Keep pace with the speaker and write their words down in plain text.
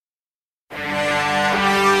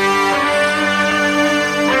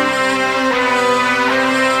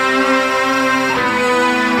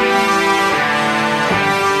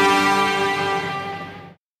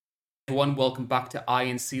everyone, welcome back to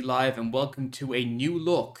INC Live and welcome to a new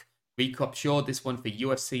look recap show, this one for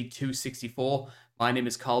UFC 264. My name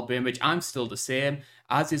is Carl Bainbridge, I'm still the same,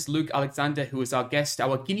 as is Luke Alexander, who is our guest,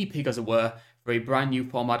 our guinea pig as it were, for a brand new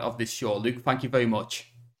format of this show. Luke, thank you very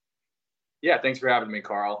much. Yeah, thanks for having me,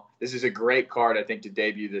 Carl. This is a great card, I think, to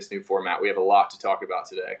debut this new format. We have a lot to talk about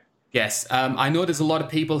today. Yes, I know there's a lot of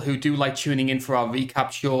people who do like tuning in for our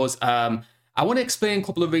recap shows. I want to explain a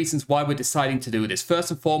couple of reasons why we're deciding to do this.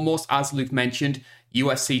 First and foremost, as Luke mentioned,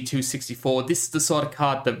 UFC 264. This is the sort of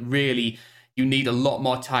card that really you need a lot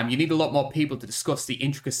more time. You need a lot more people to discuss the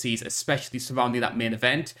intricacies, especially surrounding that main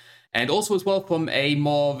event. And also as well from a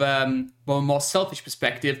more selfish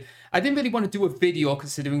perspective, I didn't really want to do a video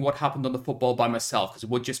considering what happened on the football by myself, because it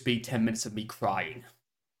would just be 10 minutes of me crying.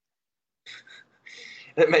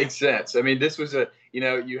 That makes sense. I mean, this was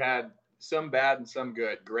you had some bad and some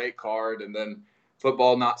good. Great card, and then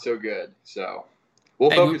football not so good. So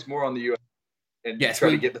we'll focus more on the U.S. and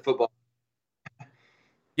try to get the football.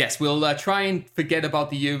 Yes, we'll try and forget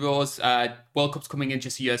about the Euros. World Cup's coming in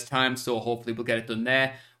just a year's time, so hopefully we'll get it done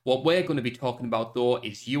there. What we're going to be talking about, though,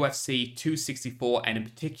 is UFC 264, and in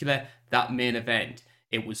particular, that main event.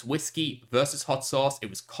 It was whiskey versus hot sauce. It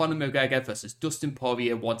was Conor McGregor versus Dustin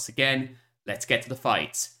Poirier once again. Let's get to the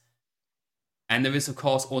fights. And there is, of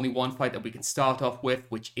course, only one fight that we can start off with,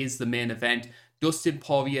 which is the main event. Dustin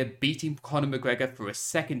Poirier beating Conor McGregor for a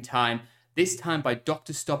second time, this time by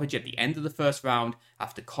doctor stoppage at the end of the first round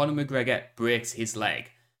after Conor McGregor breaks his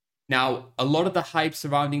leg. Now, a lot of the hype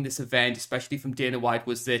surrounding this event, especially from Dana White,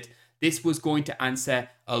 was that this was going to answer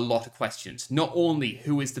a lot of questions. Not only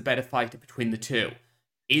who is the better fighter between the two,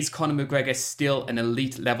 is Conor McGregor still an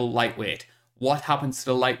elite level lightweight? What happens to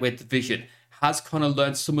the lightweight division? Has Conor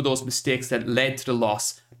learned some of those mistakes that led to the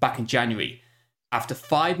loss back in January? After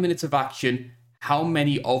 5 minutes of action, how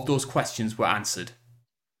many of those questions were answered?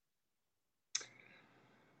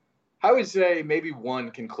 I would say maybe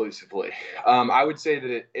one conclusively. I would say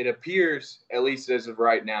that it appears, at least as of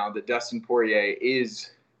right now, that Dustin Poirier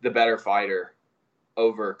is the better fighter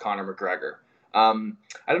over Conor McGregor.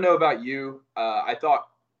 I don't know about you. I thought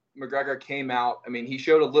McGregor came out. I mean, he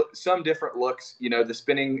showed some different looks. You know, the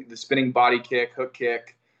spinning body kick, hook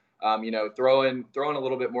kick. Throwing a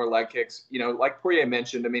little bit more leg kicks. You know, like Poirier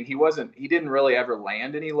mentioned, I mean, he didn't really ever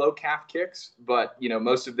land any low calf kicks, but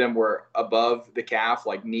most of them were above the calf,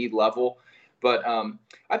 like knee level. But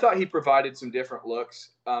I thought he provided some different looks.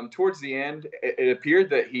 Towards the end, it appeared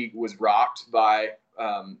that he was rocked by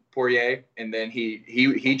Poirier, and then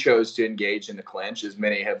he chose to engage in the clinch, as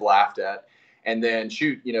many have laughed at. And then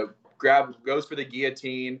goes for the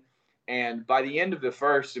guillotine. And by the end of the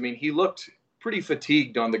first, I mean, he looked pretty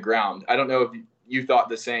fatigued on the ground. I don't know if you thought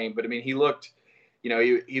the same, but I mean, he looked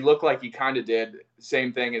like he kind of did the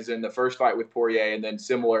same thing as in the first fight with Poirier, and then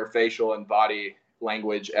similar facial and body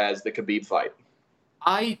language as the Khabib fight.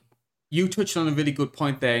 You touched on a really good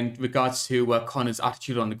point there in regards to Conor's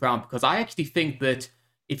attitude on the ground, because I actually think that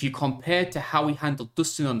if you compare to how he handled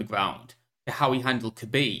Dustin on the ground to how he handled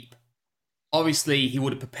Khabib, obviously, he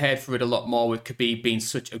would have prepared for it a lot more with Khabib being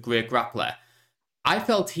such a great grappler. I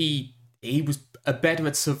felt he was better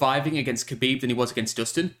at surviving against Khabib than he was against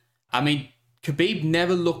Dustin. I mean, Khabib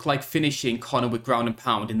never looked like finishing Conor with ground and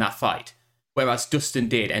pound in that fight, whereas Dustin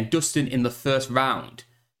did. And Dustin in the first round,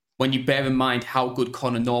 when you bear in mind how good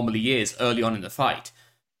Conor normally is early on in the fight,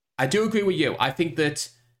 I do agree with you. I think that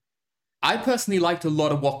I personally liked a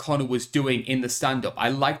lot of what Conor was doing in the stand-up. I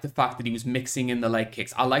liked the fact that he was mixing in the leg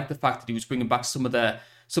kicks. I liked the fact that he was bringing back some of the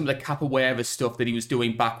capoeira stuff that he was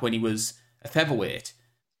doing back when he was a featherweight.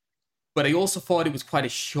 But I also thought it was quite a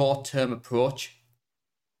short-term approach.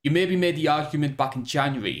 You maybe made the argument back in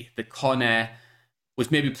January that Conor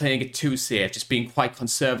was maybe playing it too safe, just being quite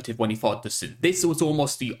conservative when he fought Dustin. This was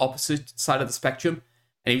almost the opposite side of the spectrum,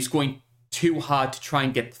 and he was going too hard to try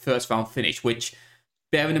and get the first round finish, which,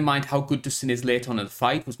 bearing in mind how good Dustin is late on in the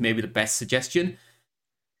fight, was maybe the best suggestion.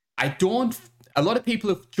 A lot of people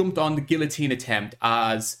have jumped on the guillotine attempt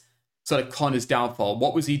as sort of Conor's downfall.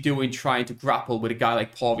 What was he doing trying to grapple with a guy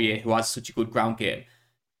like Poirier who has such a good ground game?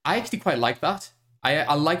 I actually quite like that.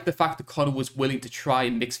 I like the fact that Conor was willing to try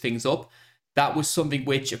and mix things up. That was something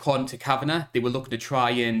which, according to Kavanagh, they were looking to try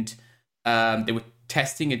and they were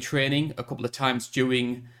testing and training a couple of times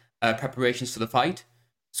during preparations for the fight.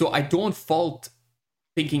 So I don't fault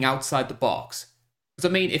thinking outside the box. Because,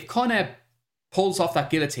 I mean, if Conor pulls off that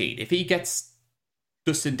guillotine, if he gets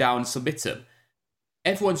Dustin down and submits him,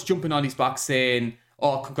 everyone's jumping on his back saying,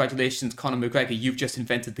 oh, congratulations, Conor McGregor, you've just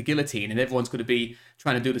invented the guillotine, and everyone's going to be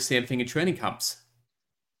trying to do the same thing in training camps.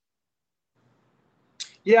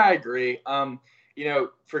 Yeah, I agree.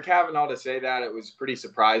 for Kavanaugh to say that, it was pretty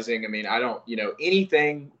surprising. I mean, I don't,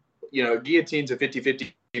 anything, guillotine's a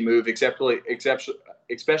 50-50 move,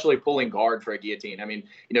 especially pulling guard for a guillotine. I mean,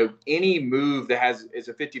 any move that is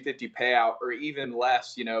a 50-50 payout or even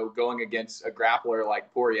less, going against a grappler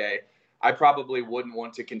like Poirier, I probably wouldn't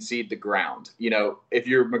want to concede the ground. If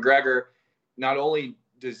you're McGregor, not only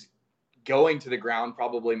does going to the ground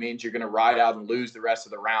probably means you're going to ride out and lose the rest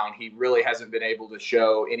of the round. He really hasn't been able to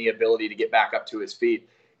show any ability to get back up to his feet.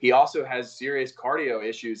 He also has serious cardio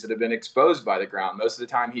issues that have been exposed by the ground. Most of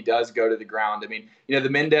the time he does go to the ground. I mean, the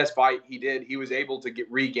Mendes fight he was able to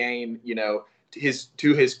regain,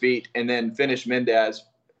 to his feet and then finish Mendes.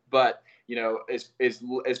 But,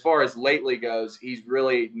 as far as lately goes, he's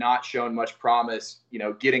really not shown much promise,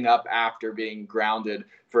 getting up after being grounded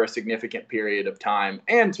for a significant period of time.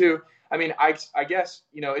 And I mean, I guess,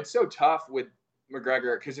 it's so tough with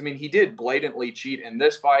McGregor because, I mean, he did blatantly cheat in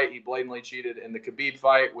this fight. He blatantly cheated in the Khabib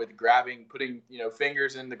fight with putting,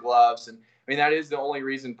 fingers in the gloves. And, I mean, that is the only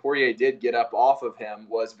reason Poirier did get up off of him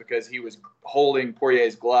was because he was holding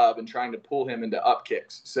Poirier's glove and trying to pull him into up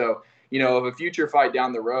kicks. So, of a future fight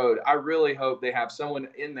down the road, I really hope they have someone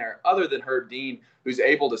in there other than Herb Dean who's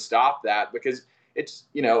able to stop that because it's,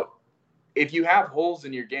 if you have holes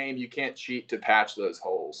in your game, you can't cheat to patch those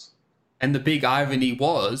holes. And the big irony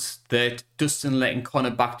was that Dustin letting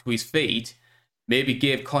Conor back to his feet maybe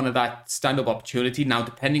gave Conor that stand-up opportunity. Now,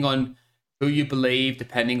 depending on who you believe,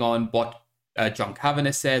 depending on what John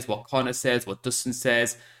Kavanagh says, what Conor says, what Dustin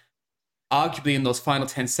says, arguably in those final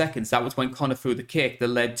 10 seconds, that was when Conor threw the kick that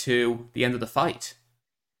led to the end of the fight.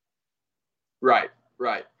 Right.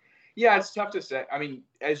 Yeah, it's tough to say. I mean,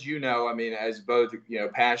 as as both,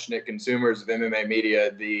 passionate consumers of MMA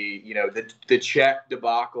media, the check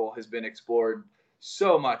debacle has been explored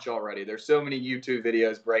so much already. There's so many YouTube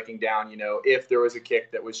videos breaking down, if there was a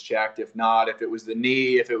kick that was checked, if not, if it was the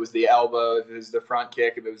knee, if it was the elbow, if it was the front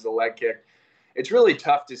kick, if it was the leg kick. It's really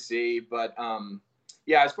tough to see. But,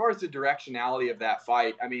 yeah, as far as the directionality of that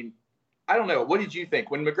fight, I mean, I don't know. What did you think?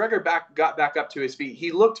 When McGregor got back up to his feet,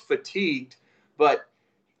 he looked fatigued, but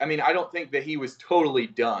I mean, I don't think that he was totally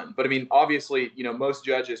done. But, I mean, obviously, most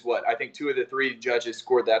judges, I think 2 of the 3 judges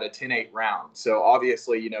scored that a 10-8 round. So,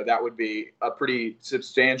 obviously, that would be a pretty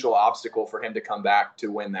substantial obstacle for him to come back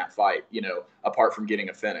to win that fight, apart from getting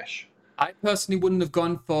a finish. I personally wouldn't have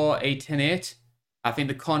gone for a 10-8. I think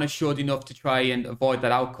the Conor showed enough to try and avoid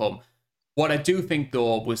that outcome. What I do think,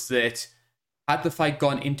 though, was that had the fight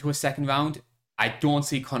gone into a second round, I don't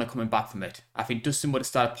see Conor coming back from it. I think Dustin would have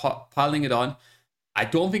started piling it on. I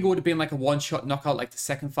don't think it would have been like a one-shot knockout like the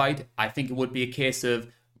second fight. I think it would be a case of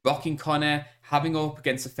rocking Conor, having her up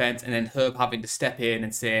against the fence, and then Herb having to step in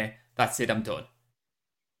and say, that's it, I'm done.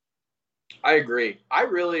 I agree. I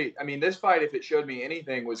mean, this fight, if it showed me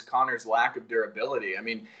anything, was Conor's lack of durability. I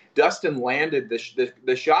mean, Dustin landed,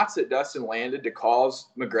 the shots that Dustin landed to cause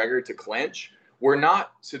McGregor to clinch were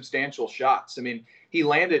not substantial shots. I mean, they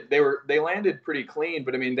landed pretty clean,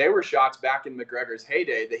 but I mean, they were shots back in McGregor's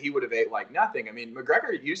heyday that he would have ate like nothing. I mean,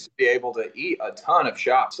 McGregor used to be able to eat a ton of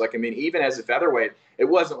shots. Like, I mean, even as a featherweight, it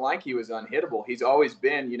wasn't like he was unhittable. He's always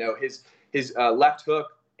been, his left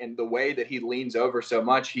hook and the way that he leans over so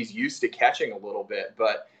much, he's used to catching a little bit.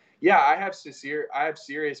 But yeah, I have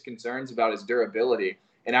serious concerns about his durability.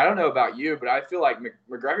 And I don't know about you, but I feel like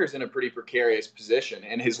McGregor's in a pretty precarious position.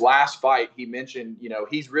 In his last fight, he mentioned,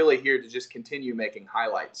 he's really here to just continue making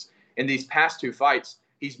highlights. In these past 2 fights,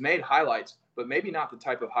 he's made highlights, but maybe not the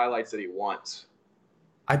type of highlights that he wants.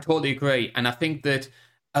 I totally agree. And I think that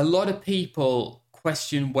a lot of people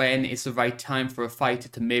question when it's the right time for a fighter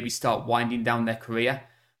to maybe start winding down their career.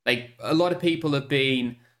 Like, a lot of people have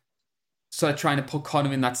been sort of trying to put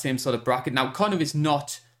Conor in that same sort of bracket. Now, Conor is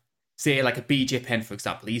not, say, like a BJ Penn, for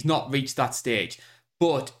example. He's not reached that stage.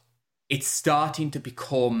 But it's starting to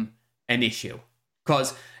become an issue.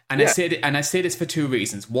 I say this for 2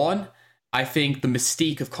 reasons. One, I think the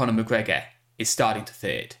mystique of Conor McGregor is starting to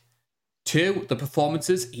fade. 2, the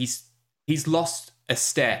performances, he's lost a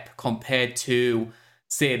step compared to,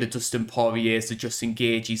 say, the Dustin Poiriers, the Justin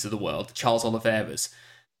Gaethjes of the world, the Charles Oliveira's.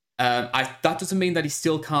 That doesn't mean that he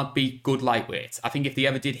still can't beat good lightweights. I think if they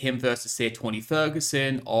ever did him versus, say, Tony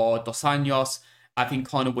Ferguson or Dos Anjos, I think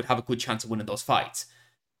Conor would have a good chance of winning those fights.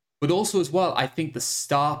 But also as well, I think the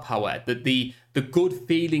star power, the good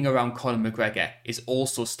feeling around Conor McGregor is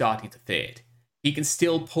also starting to fade. He can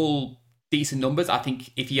still pull decent numbers. I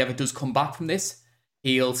think if he ever does come back from this,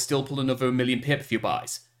 he'll still pull another 1 million pay-per-view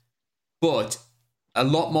buys. But a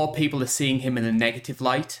lot more people are seeing him in a negative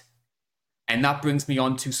light. And that brings me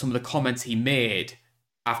on to some of the comments he made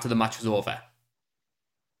after the match was over.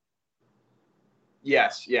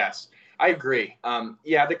 Yes. I agree.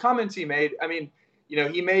 Yeah, the comments he made, I mean,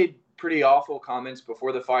 he made pretty awful comments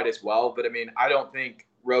before the fight as well. But I mean, I don't think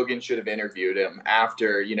Rogan should have interviewed him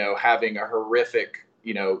after, having a horrific,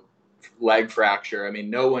 leg fracture. I mean,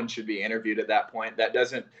 no one should be interviewed at that point. That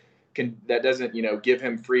doesn't, give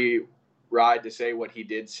him free ride to say what he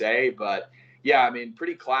did say. But yeah, I mean,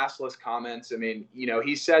 pretty classless comments. I mean,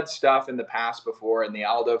 he said stuff in the past before in the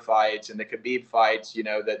Aldo fights and the Khabib fights,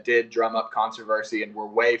 that did drum up controversy and were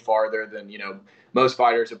way farther than, most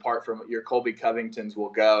fighters apart from your Colby Covingtons will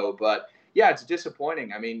go. But yeah, it's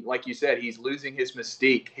disappointing. I mean, like you said, he's losing his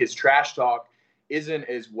mystique. His trash talk isn't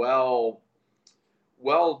as well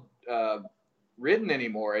written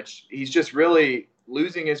anymore. He's just really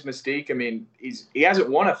losing his mystique. I mean, he hasn't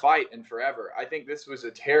won a fight in forever. I think this was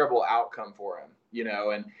a terrible outcome for him,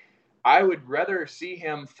 and I would rather see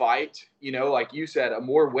him fight, like you said, a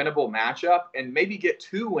more winnable matchup and maybe get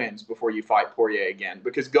 2 wins before you fight Poirier again.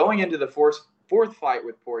 Because going into the fourth fight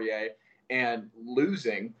with Poirier and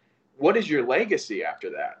losing, what is your legacy after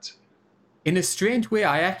that? In a strange way,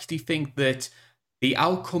 I actually think that the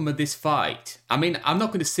outcome of this fight, I mean, I'm not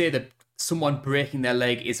going to say that someone breaking their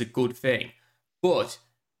leg is a good thing, but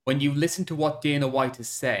when you listen to what Dana White has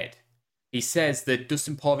said, he says that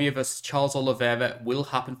Dustin Poirier versus Charles Oliveira will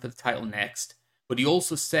happen for the title next, but he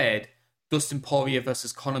also said Dustin Poirier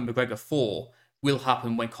versus Conor McGregor 4 will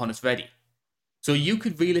happen when Conor's ready. So you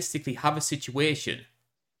could realistically have a situation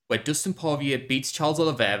where Dustin Poirier beats Charles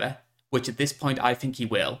Oliveira, which at this point I think he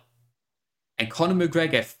will, and Conor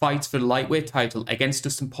McGregor fights for the lightweight title against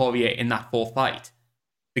Dustin Poirier in that 4th fight.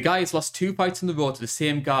 The guy has lost 2 fights in a row to the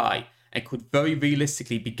same guy and could very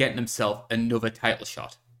realistically be getting himself another title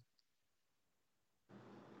shot.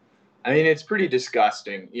 I mean, it's pretty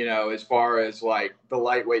disgusting, as far as like the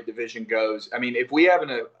lightweight division goes. I mean, if we have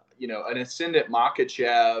an ascendant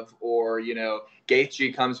Makachev or,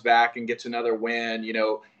 Gaethje comes back and gets another win,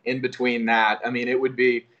 in between that, I mean, it would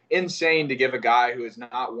be insane to give a guy who has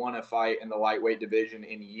not won a fight in the lightweight division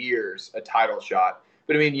in years a title shot.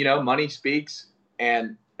 But I mean, money speaks,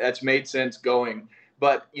 and that's made sense going.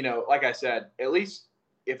 But, like I said, at least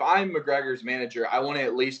if I'm McGregor's manager, I want to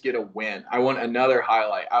at least get a win. I want another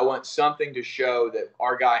highlight. I want something to show that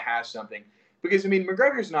our guy has something. Because, I mean,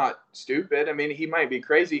 McGregor's not stupid. I mean, he might be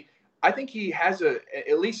crazy. I think he has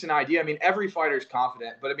at least an idea. I mean, every fighter's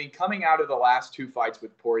confident. But, I mean, coming out of the last 2 fights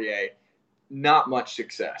with Poirier, not much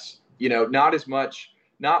success.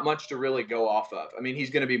 Not much to really go off of. I mean,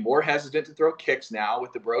 he's going to be more hesitant to throw kicks now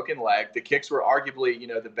with the broken leg. The kicks were arguably,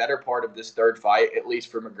 the better part of this 3rd fight, at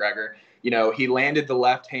least for McGregor. He landed the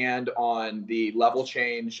left hand on the level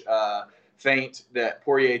change feint that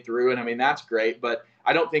Poirier threw. And I mean, that's great. But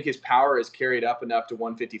I don't think his power is carried up enough to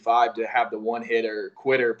 155 to have the one-hitter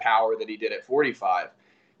quitter power that he did at 45.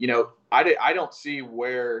 I don't see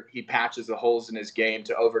where he patches the holes in his game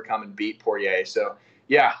to overcome and beat Poirier. So,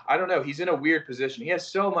 yeah, I don't know. He's in a weird position. He has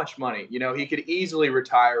so much money. He could easily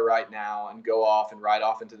retire right now and go off and ride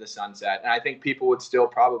off into the sunset. And I think people would still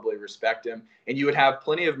probably respect him. And you would have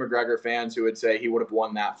plenty of McGregor fans who would say he would have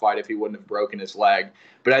won that fight if he wouldn't have broken his leg.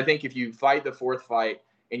 But I think if you fight the 4th fight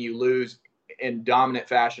and you lose in dominant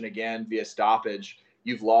fashion again via stoppage,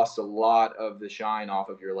 you've lost a lot of the shine off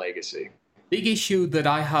of your legacy. Big issue that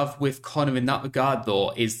I have with Conor in that regard,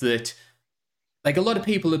 though, is that like a lot of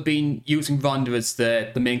people have been using Ronda as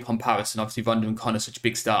the main comparison. Obviously, Ronda and Conor are such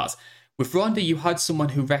big stars. With Ronda, you had someone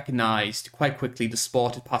who recognised quite quickly the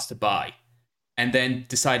sport had passed her by and then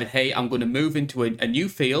decided, hey, I'm going to move into a new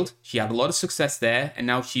field. She had a lot of success there, and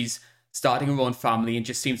now she's starting her own family and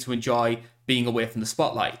just seems to enjoy being away from the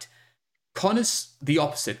spotlight. Conor's the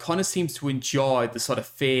opposite. Conor seems to enjoy the sort of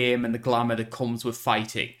fame and the glamour that comes with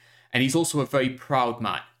fighting. And he's also a very proud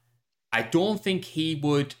man. I don't think he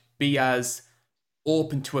would be as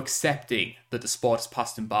open to accepting that the sport has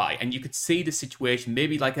passed him by. And you could see the situation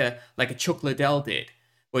maybe like a Chuck Liddell did,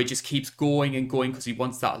 where he just keeps going and going because he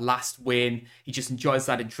wants that last win. He just enjoys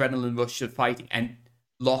that adrenaline rush of fighting, and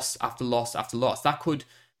loss after loss after loss. That could...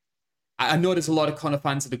 I know there's a lot of Conor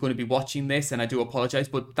fans that are going to be watching this, and I do apologise,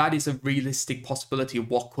 but that is a realistic possibility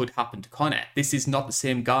of what could happen to Conor. This is not the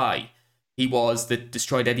same guy he was that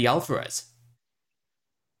destroyed Eddie Alvarez.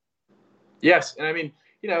 Yes, and I mean,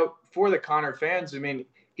 for the Conor fans, I mean,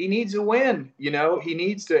 he needs a win. He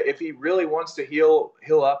needs to, if he really wants to heal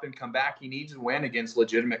up and come back, he needs to win against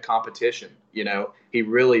legitimate competition. He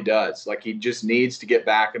really does. Like, he just needs to get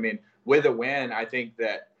back. I mean, with a win, I think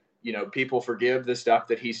that, people forgive the stuff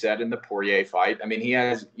that he said in the Poirier fight. I mean, he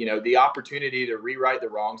has, the opportunity to rewrite the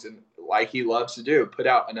wrongs and, like he loves to do, put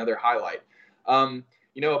out another highlight.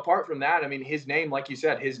 apart from that, I mean, his name, like you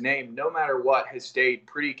said, his name, no matter what, has stayed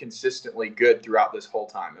pretty consistently good throughout this whole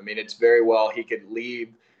time. I mean, it's very well he could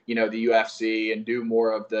leave, the UFC and do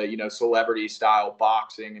more of the, celebrity style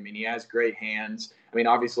boxing. I mean, he has great hands. I mean,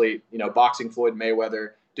 obviously, boxing Floyd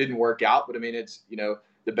Mayweather didn't work out, but I mean, it's,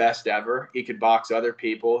 the best ever. He could box other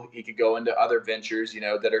people. He could go into other ventures,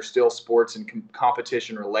 that are still sports and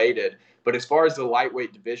competition related. But as far as the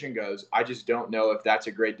lightweight division goes, I just don't know if that's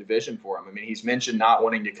a great division for him. I mean, he's mentioned not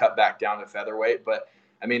wanting to cut back down to featherweight, but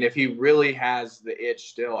I mean, if he really has the itch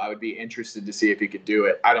still, I would be interested to see if he could do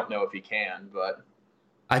it. I don't know if he can, but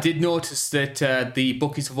I did notice that the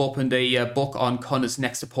bookies have opened a book on Conor's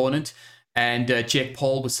next opponent, and Jake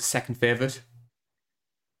Paul was the second favorite.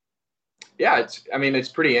 Yeah, it's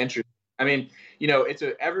pretty interesting. I mean,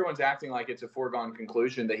 everyone's acting like it's a foregone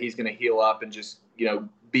conclusion that he's going to heal up and just,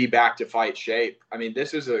 be back to fight shape. I mean,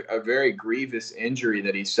 this is a very grievous injury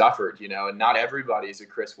that he suffered, and not everybody is a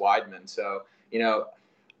Chris Weidman. So,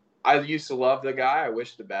 I used to love the guy. I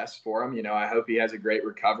wish the best for him. I hope he has a great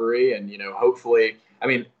recovery and, hopefully, I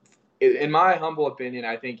mean, in my humble opinion,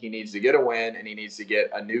 I think he needs to get a win and he needs to get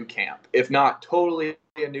a new camp. If not totally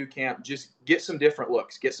a new camp, just get some different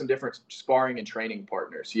looks, get some different sparring and training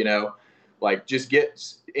partners, like just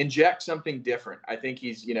inject something different. I think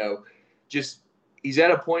he's, he's at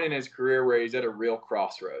a point in his career where he's at a real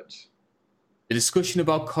crossroads. The discussion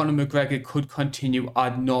about Conor McGregor could continue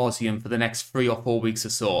ad nauseum for the next 3 or 4 weeks or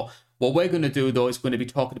so. What we're going to do, though, is going to be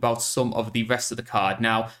talking about some of the rest of the card.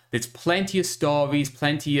 Now, there's plenty of stories,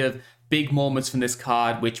 plenty of big moments from this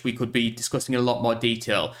card, which we could be discussing in a lot more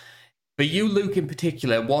detail. For you, Luke, in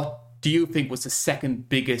particular, what do you think was the second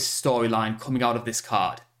biggest storyline coming out of this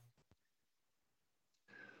card?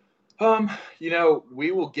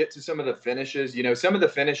 We will get to some of the finishes. Some of the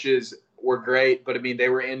finishes were great, but I mean, they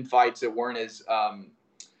were in fights that weren't as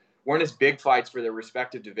big fights for their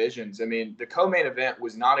respective divisions. I mean, the co-main event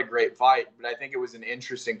was not a great fight, but I think it was an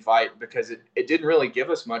interesting fight because it didn't really give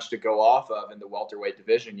us much to go off of in the welterweight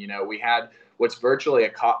division. We had what's virtually a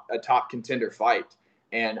top contender fight.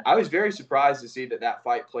 And I was very surprised to see that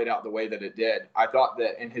fight played out the way that it did. I thought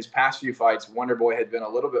that in his past few fights, Wonderboy had been a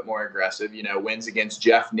little bit more aggressive, wins against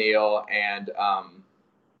Jeff Neal and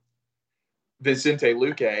Vicente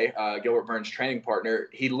Luque, Gilbert Burns' training partner.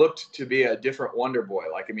 He looked to be a different Wonderboy.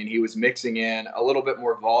 He was mixing in a little bit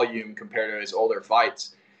more volume compared to his older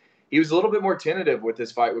fights. He was a little bit more tentative with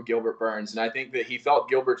his fight with Gilbert Burns, and I think that he felt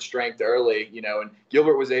Gilbert's strength early, and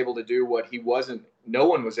Gilbert was able to do what no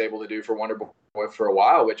one was able to do for Wonderboy for a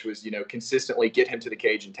while, which was, consistently get him to the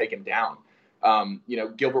cage and take him down.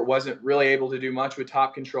 Gilbert wasn't really able to do much with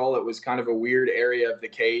top control. It was kind of a weird area of the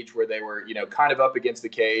cage where they were, kind of up against the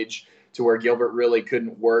cage to where Gilbert really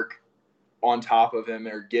couldn't work on top of him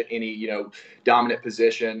or get any, dominant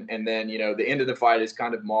position. And then, the end of the fight is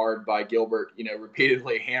kind of marred by Gilbert,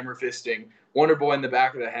 repeatedly hammer fisting Wonderboy in the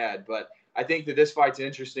back of the head. But I think that this fight's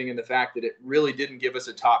interesting in the fact that it really didn't give us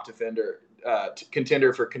a top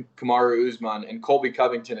contender for Kamaru Usman, and Colby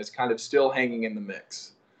Covington is kind of still hanging in the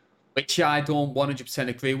mix. Which I don't 100%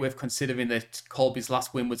 agree with, considering that Colby's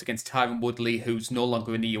last win was against Tyron Woodley, who's no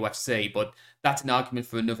longer in the UFC, but that's an argument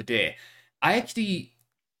for another day. I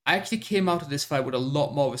actually came out of this fight with a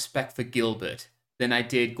lot more respect for Gilbert than I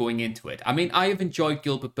did going into it. I mean, I have enjoyed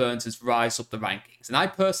Gilbert Burns' rise up the rankings, and I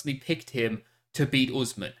personally picked him to beat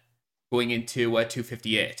Usman going into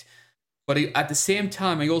 258. But at the same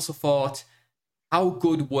time, I also thought, how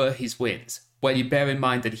good were his wins? Well, you bear in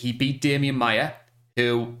mind that he beat Damian Maia,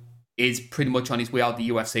 who is pretty much on his way out of the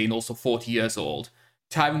UFC and also 40 years old.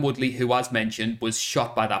 Tyron Woodley, who, as mentioned, was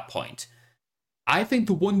shot by that point. I think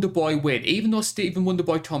the Wonderboy win, even though Stephen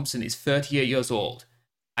Wonderboy Thompson is 38 years old,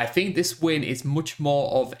 I think this win is much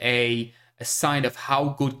more of a sign of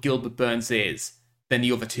how good Gilbert Burns is than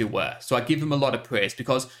the other two were. So I give him a lot of praise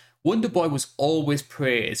because Wonderboy was always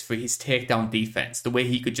praised for his takedown defense, the way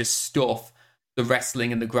he could just stuff the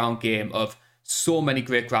wrestling and the ground game of so many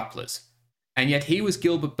great grapplers. And yet he was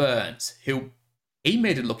Gilbert Burns, who he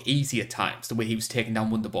made it look easy at times, the way he was taking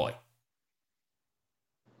down Wonderboy.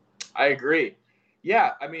 I agree.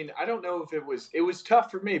 Yeah, I mean, I don't know if it was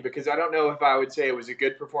tough for me because I don't know if I would say it was a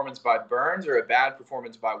good performance by Burns or a bad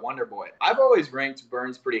performance by Wonderboy. I've always ranked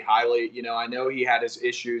Burns pretty highly. I know he had his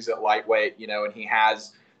issues at lightweight, and he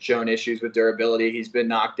has shown issues with durability. He's been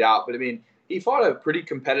knocked out. But, I mean, he fought a pretty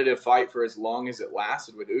competitive fight for as long as it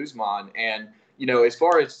lasted with Usman. And, as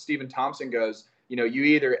far as Stephen Thompson goes, you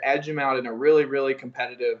either edge him out in a really, really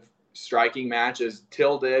competitive striking match as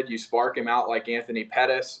Till did, you spark him out like Anthony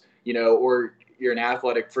Pettis, or you're an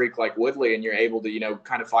athletic freak like Woodley and you're able to,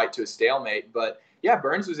 kind of fight to a stalemate. But, yeah,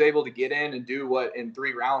 Burns was able to get in and do what in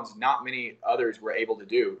 3 rounds not many others were able to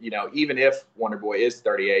do, even if Wonderboy is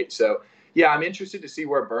 38. So, yeah, I'm interested to see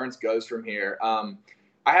where Burns goes from here.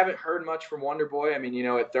 I haven't heard much from Wonderboy. I mean,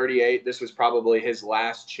 at 38, this was probably his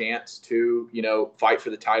last chance to, fight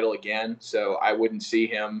for the title again. So I wouldn't see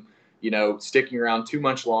him, sticking around too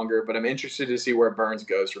much longer. But I'm interested to see where Burns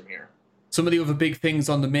goes from here. Some of the other big things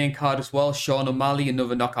on the main card as well. Sean O'Malley,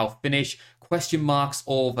 another knockout finish. Question marks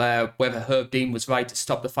over whether Herb Dean was right to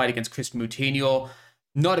stop the fight against Chris Moutinho.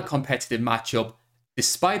 Not a competitive matchup.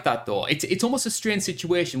 Despite that, though, it's almost a strange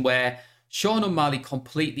situation where Sean O'Malley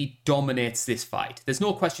completely dominates this fight. There's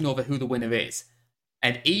no question over who the winner is.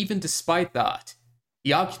 And even despite that,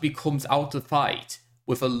 he arguably comes out of the fight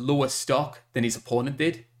with a lower stock than his opponent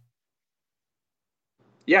did.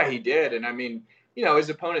 Yeah, he did. And I mean, his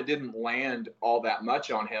opponent didn't land all that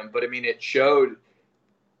much on him, but I mean, it showed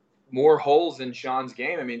more holes in Sean's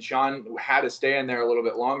game. I mean, Sean had to stay in there a little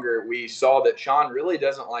bit longer. We saw that Sean really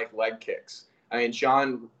doesn't like leg kicks. I mean,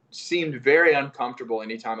 Sean seemed very uncomfortable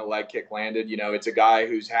anytime a leg kick landed. It's a guy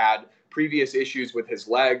who's had previous issues with his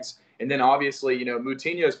legs. And then obviously,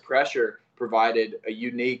 Moutinho's pressure provided a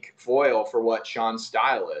unique foil for what Sean's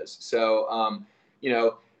style is. So,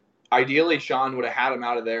 ideally, Sean would have had him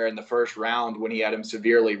out of there in the first round when he had him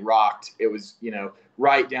severely rocked. It was,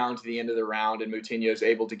 right down to the end of the round, and Moutinho's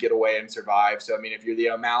able to get away and survive. So, I mean, if you're the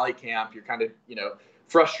O'Malley camp, you're kind of,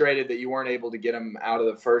 frustrated that you weren't able to get him out of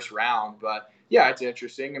the first round. But, yeah, it's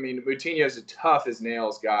interesting. I mean, Moutinho's a tough as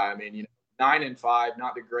nails guy. I mean, 9-5,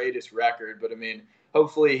 not the greatest record, but, I mean,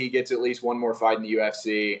 hopefully he gets at least one more fight in the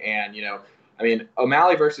UFC. And,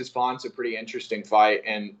 O'Malley versus Font's a pretty interesting fight,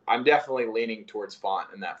 and I'm definitely leaning towards Font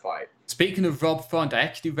in that fight. Speaking of Rob Font, I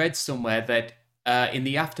actually read somewhere that in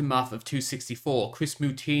the aftermath of 264, Chris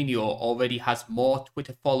Moutinho already has more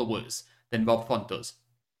Twitter followers than Rob Font does.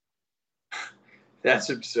 That's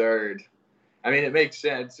absurd. I mean, it makes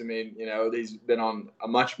sense. I mean, he's been on a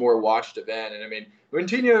much more watched event. And I mean,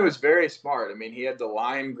 Moutinho was very smart. I mean, he had the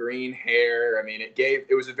lime green hair. I mean,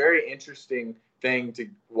 it was a very interesting thing to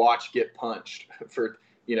watch get punched for,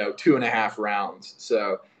 2.5 rounds.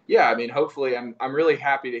 So, yeah, I mean, hopefully I'm really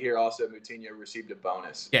happy to hear also Moutinho received a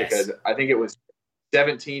bonus. Yes. Because I think it was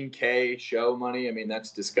 $17K show money. I mean,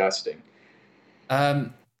 that's disgusting.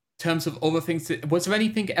 In terms of other things, was there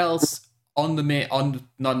anything else on the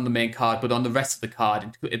not on the main card, but on the rest of the card,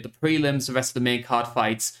 in the prelims, the rest of the main card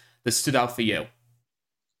fights that stood out for you?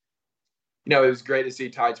 It was great to see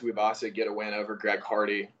Tai Tuivasa get a win over Greg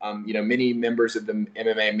Hardy. Many members of the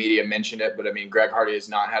MMA media mentioned it, but I mean, Greg Hardy has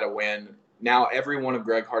not had a win. Now, every one of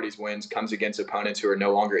Greg Hardy's wins comes against opponents who are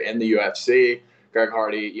no longer in the UFC. Greg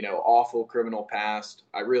Hardy, awful criminal past.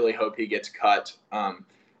 I really hope he gets cut.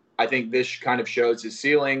 I think this kind of shows his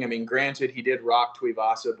ceiling. I mean, granted, he did rock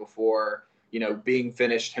Tuivasa before, being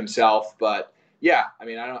finished himself. But, yeah, I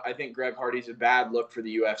mean, I think Greg Hardy's a bad look for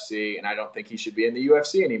the UFC, and I don't think he should be in the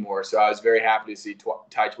UFC anymore. So I was very happy to see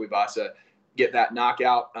Tai Tuivasa get that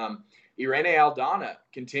knockout. Irene Aldana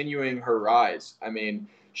continuing her rise. I mean,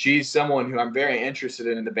 she's someone who I'm very interested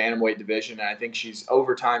in the bantamweight division, and I think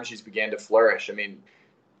over time she's began to flourish. I mean,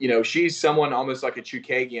 she's someone almost like a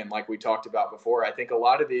Chookagian, like we talked about before. I think a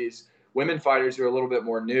lot of these women fighters who are a little bit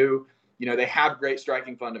more new, they have great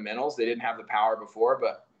striking fundamentals. They didn't have the power before,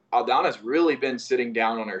 but Aldana's really been sitting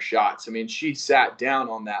down on her shots. I mean, she sat down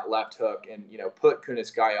on that left hook and, put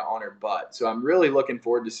Kunitskaya on her butt. So I'm really looking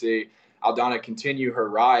forward to see Aldana continue her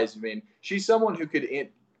rise. I mean, she's someone who could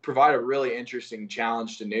provide a really interesting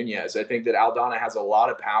challenge to Nunes. I think that Aldana has a lot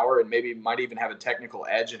of power and maybe might even have a technical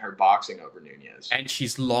edge in her boxing over Nunes. And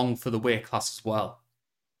she's long for the weight class as well.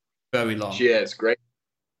 Very long. She is great.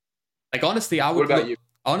 Like, honestly, I would. What about you?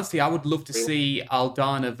 Honestly, I would love to see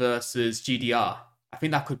Aldana versus GDR. I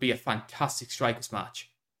think that could be a fantastic strikers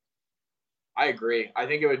match. I agree. I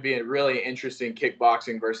think it would be a really interesting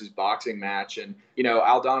kickboxing versus boxing match. And,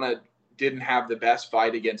 Aldana didn't have the best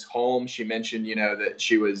fight against Holmes. She mentioned, that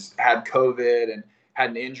she had COVID and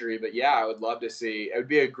had an injury. But, yeah, I would love to see. It would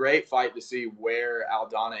be a great fight to see where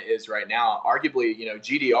Aldana is right now. Arguably,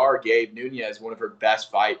 GDR gave Nunes one of her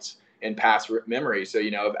best fights in past memory. So,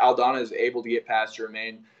 if Aldana is able to get past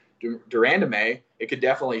Germaine de Randamie, it could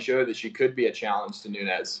definitely show that she could be a challenge to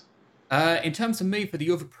Nunes. In terms of me, for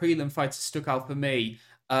the other prelim fights that stuck out for me,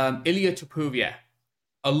 Ilia Topuria.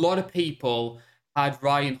 A lot of people had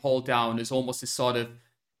Ryan Hall down as almost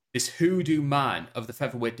this hoodoo man of the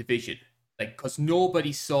featherweight division. Like, because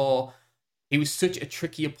nobody saw, he was such a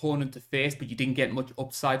tricky opponent to face, but you didn't get much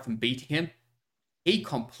upside from beating him. He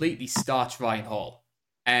completely starched Ryan Hall.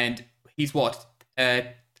 And he's 11-0,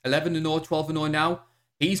 12-0 now?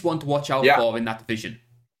 He's one to watch out for in that division.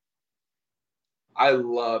 I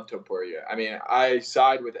love Topuria. I mean, I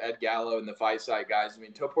side with Ed Gallo and the Fight Site guys. I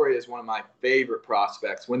mean, Topuria is one of my favorite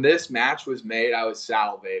prospects. When this match was made, I was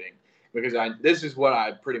salivating because this is what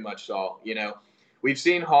I pretty much saw. You know, we've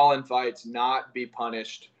seen Hall in fights not be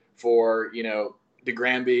punished for, you know, the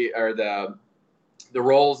Granby or the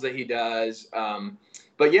roles that he does.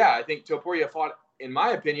 But yeah, I think Topuria fought, in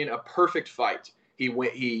my opinion, a perfect fight. He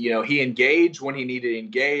went, he engaged when he needed to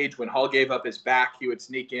engage. When Hall gave up his back, he would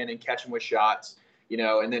sneak in and catch him with shots.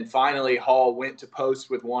 And then finally Hall went to post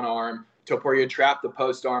with one arm. Topuria trapped the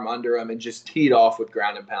post arm under him and just teed off with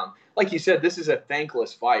ground and pound. Like you said, this is a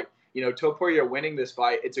thankless fight. Topuria winning this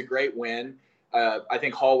fight, it's a great win. I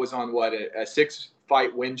think Hall was on a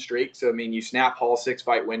 6-fight win streak. So, I mean, you snap Hall's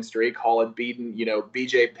 6-fight win streak. Hall had beaten,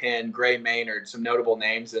 BJ Penn, Gray Maynard, some notable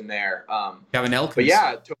names in there. Darren Elkins. But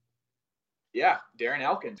yeah, Darren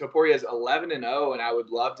Elkins. Topuria is 11-0, and I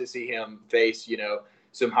would love to see him face,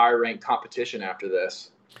 some higher ranked competition after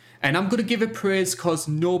this. And I'm going to give it praise because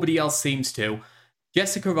nobody else seems to.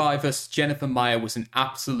 Jessica Eye versus Jennifer Maia was an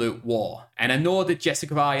absolute war. And I know that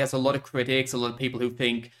Jessica Eye has a lot of critics, a lot of people who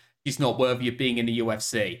think she's not worthy of being in the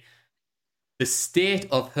UFC. The state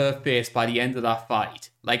of her face by the end of that fight.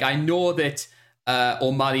 Like, I know that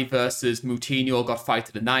O'Malley versus Moutinho got fight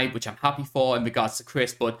of the night, which I'm happy for in regards to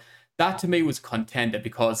Chris, but that to me was a contender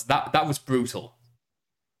because that was brutal.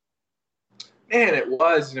 Man, it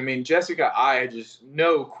was. I mean, Jessica Eye had just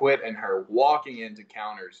no quit in her, walking into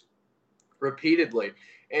counters repeatedly.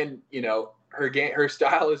 And, her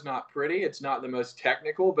style is not pretty. It's not the most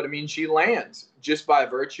technical, but I mean, she lands just by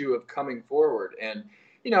virtue of coming forward. And,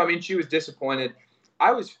 she was disappointed.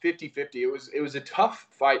 I was 50-50. It was a tough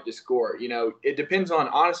fight to score. It depends on,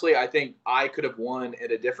 honestly, I think I could have won at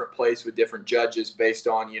a different place with different judges based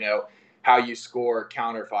on, how you score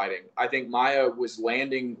counter fighting. I think Maia was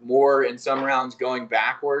landing more in some rounds going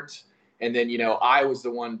backwards. And then, I was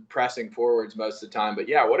the one pressing forwards most of the time. But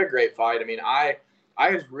yeah, what a great fight. I mean, I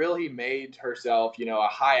has really made herself, a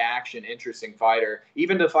high action, interesting fighter.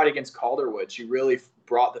 Even the fight against Calderwood, she really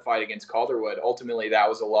brought the fight against Calderwood. Ultimately, that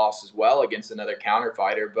was a loss as well against another counter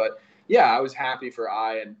fighter. But yeah, I was happy for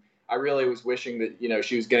Eye, and I really was wishing that,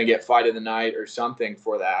 she was going to get fight of the night or something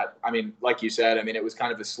for that. I mean, like you said, it was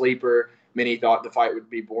kind of a sleeper. Many thought the fight would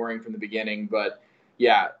be boring from the beginning, but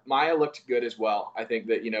yeah, Maia looked good as well. I think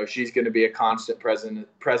that, she's going to be a constant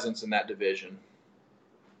presence in that division.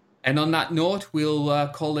 And on that note, we'll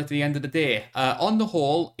call it the end of the day. On the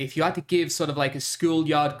whole, if you had to give sort of like a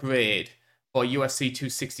schoolyard grade for UFC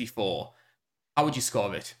 264, how would you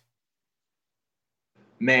score it?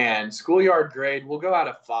 Man, schoolyard grade, we'll go out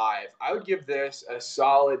of 5. I would give this a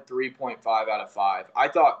solid 3.5 out of 5. I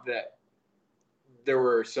thought that there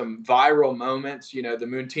were some viral moments. The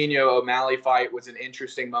Moutinho O'Malley fight was an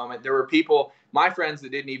interesting moment. There were people, my friends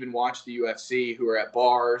that didn't even watch the UFC, who were at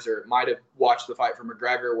bars or might have watched the fight from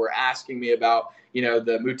McGregor, were asking me about,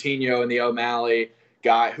 the Moutinho and the O'Malley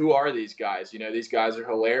guy. Who are these guys? These guys are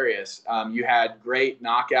hilarious. You had great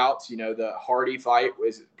knockouts. The Hardy fight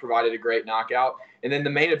provided a great knockout. And then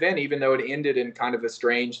the main event, even though it ended in kind of a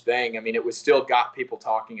strange thing, it was still got people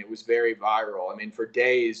talking. It was very viral. For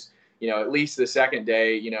days, at least the second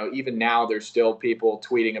day, even now there's still people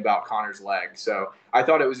tweeting about Conor's leg. So I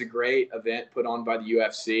thought it was a great event put on by the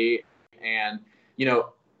UFC. And,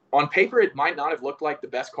 on paper, it might not have looked like the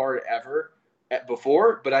best card ever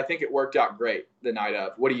before, but I think it worked out great the night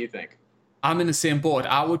of. What do you think? I'm in the same boat.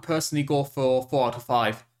 I would personally go for 4 out of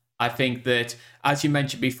 5. I think that, as you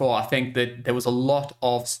mentioned before, I think that there was a lot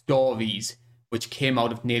of stories which came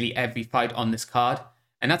out of nearly every fight on this card.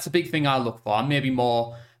 And that's a big thing I look for. I'm maybe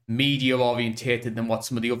more media orientated than what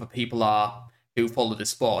some of the other people are who follow the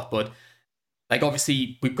sport. But like,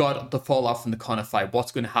 obviously, we've got the fallout from the Conor fight.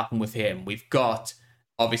 What's going to happen with him? We've got,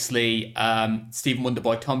 obviously, Stephen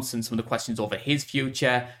Wonderboy Thompson, some of the questions over his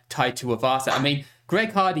future, tied to Avasa.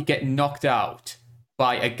 Greg Hardy getting knocked out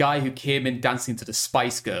by a guy who came in dancing to the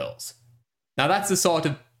Spice Girls. Now, that's the sort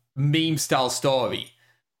of meme-style story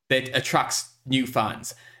that attracts new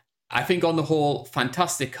fans. I think on the whole,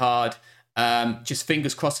 fantastic card. Just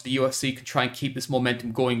fingers crossed that the UFC can try and keep this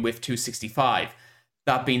momentum going with 265.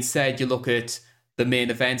 That being said, you look at the main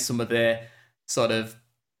event, some of the sort of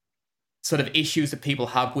issues that people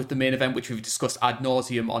have with the main event, which we've discussed ad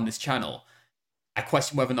nauseum on this channel. I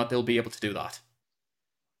question whether or not they'll be able to do that.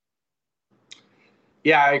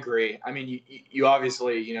 Yeah, I agree. You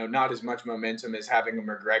obviously, not as much momentum as having a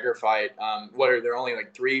McGregor fight. What are there only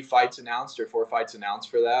like 3 fights announced or 4 fights announced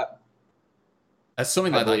for that?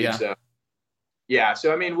 Something like that, yeah. So. Yeah,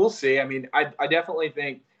 so we'll see. I definitely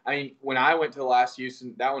think. When I went to the last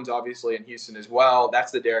Houston, that one's obviously in Houston as well.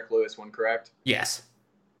 That's the Derek Lewis one, correct? Yes.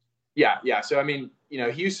 Yeah. So I mean,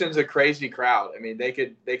 Houston's a crazy crowd. I mean, they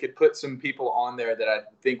could put some people on there that I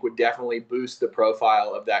think would definitely boost the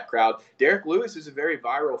profile of that crowd. Derek Lewis is a very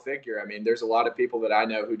viral figure. I mean, there's a lot of people that I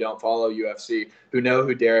know who don't follow UFC who know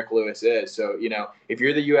who Derek Lewis is. So, if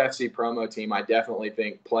you're the UFC promo team, I definitely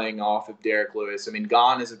think playing off of Derek Lewis. I mean,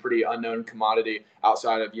 Gane is a pretty unknown commodity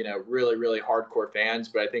outside of, really, really hardcore fans,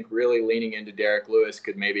 but I think really leaning into Derek Lewis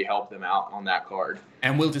could maybe help them out on that card.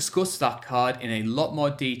 And we'll discuss that card in a lot more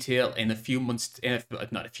detail in a few months.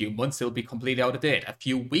 Not a few months, it'll be completely out of date. A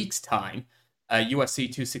few weeks' time, UFC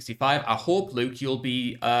 265. I hope, Luke, you'll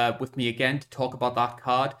be with me again to talk about that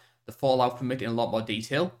card, the fallout from it in a lot more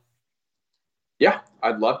detail. Yeah,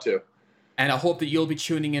 I'd love to. And I hope that you'll be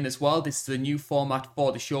tuning in as well. This is the new format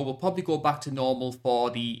for the show. We'll probably go back to normal for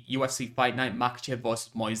the UFC Fight Night Makhachev versus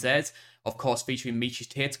Moises. Of course, featuring Miesha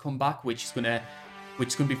Tate's comeback, which is gonna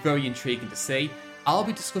be very intriguing to see. I'll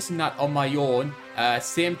be discussing that on my own,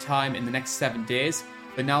 same time in the next 7 days.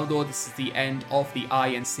 For now, though, this is the end of the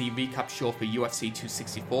INC recap show for UFC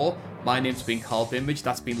 264. My name's been Carl Bimridge.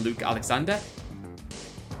 That's been Luke Alexander.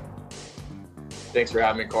 Thanks for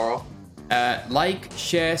having me, Carl. Like,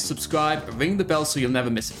 share, subscribe, ring the bell so you'll never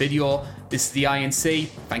miss a video. This is the INC.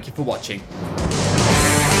 Thank you for watching.